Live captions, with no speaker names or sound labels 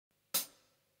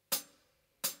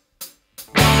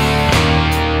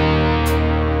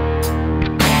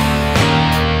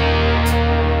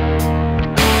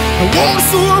I wanna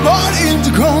soar apart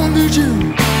into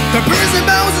contagion. The prison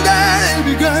bells that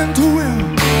began to ring.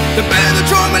 The band that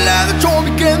joined my life, the drum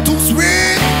began to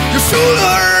swing. Your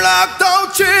shoulder locked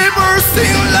out, chambers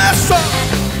sing last song.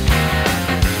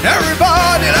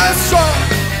 Everybody, let's rock.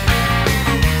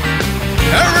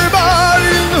 Everybody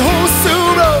in the whole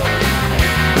silver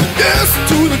dance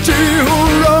to the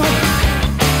Jailhouse Rock.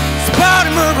 Somebody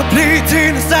murder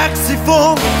bleeding the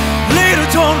saxophone. Little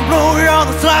John blow on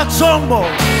the slide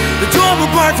trombone. The drummer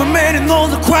part for many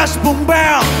knows the crash boom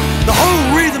bam. The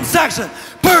whole rhythm section,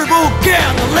 purple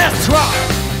again, let's rock.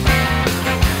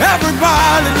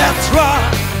 Everybody, let's rock.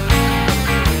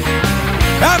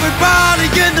 Everybody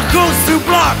in the coast two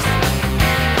blocks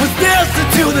was dancing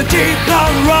to the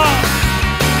Jailhouse Rock.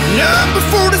 Number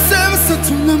 47 set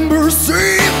to number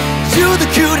 3. You the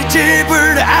cutie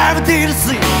jabber that I ever did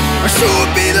see. I sure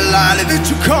would be delighted at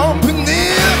your company.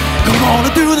 Come on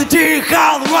and do the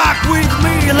Jailhouse Rock with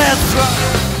me, let's rock.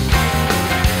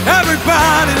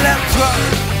 Everybody, let's rock.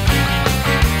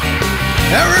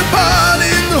 Everybody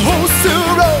in the whole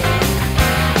silver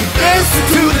dancing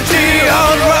to the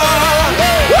Jailhouse Rock.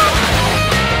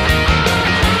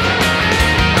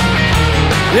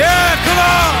 Yeah, come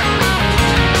on.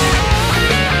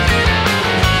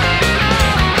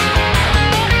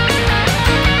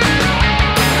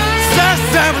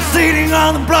 Seven sitting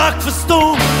on the block for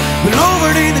stone, but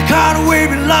over in the car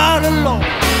waving loud alone.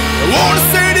 I wanna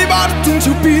say to body, don't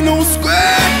you be no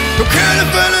square. No care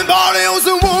if anybody else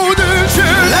in wooden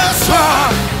chair. Let's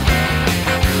rock.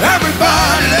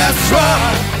 Everybody, let's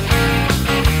rock.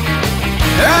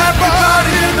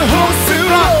 Everybody in the whole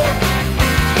silver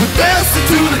we're dancing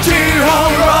to the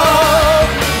Jailhouse Rock.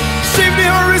 Shave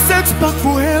the hurry sets back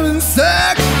for heaven's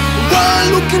sake. One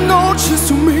looking on just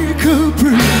to make a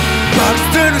break. Box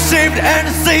turn ashamed and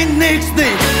the same next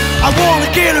thing. I wanna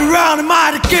get around and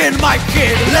might again, my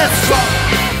kid. Let's rock.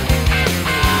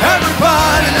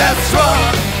 Everybody, let's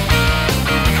rock.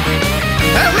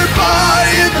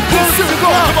 Everybody in the pussy,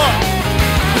 come on.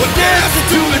 We're dancing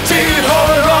to the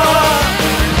Jailhouse Rock.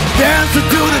 Dancing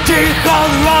to the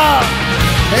Jailhouse Rock.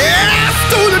 Dance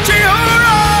to the Jailhouse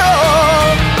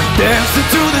Rock. Dancing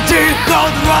to the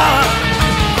Jailhouse Rock.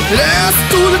 Dance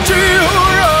to the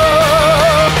Jailhouse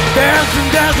Rock. Dancing,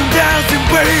 dancing, dancing,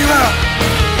 baby.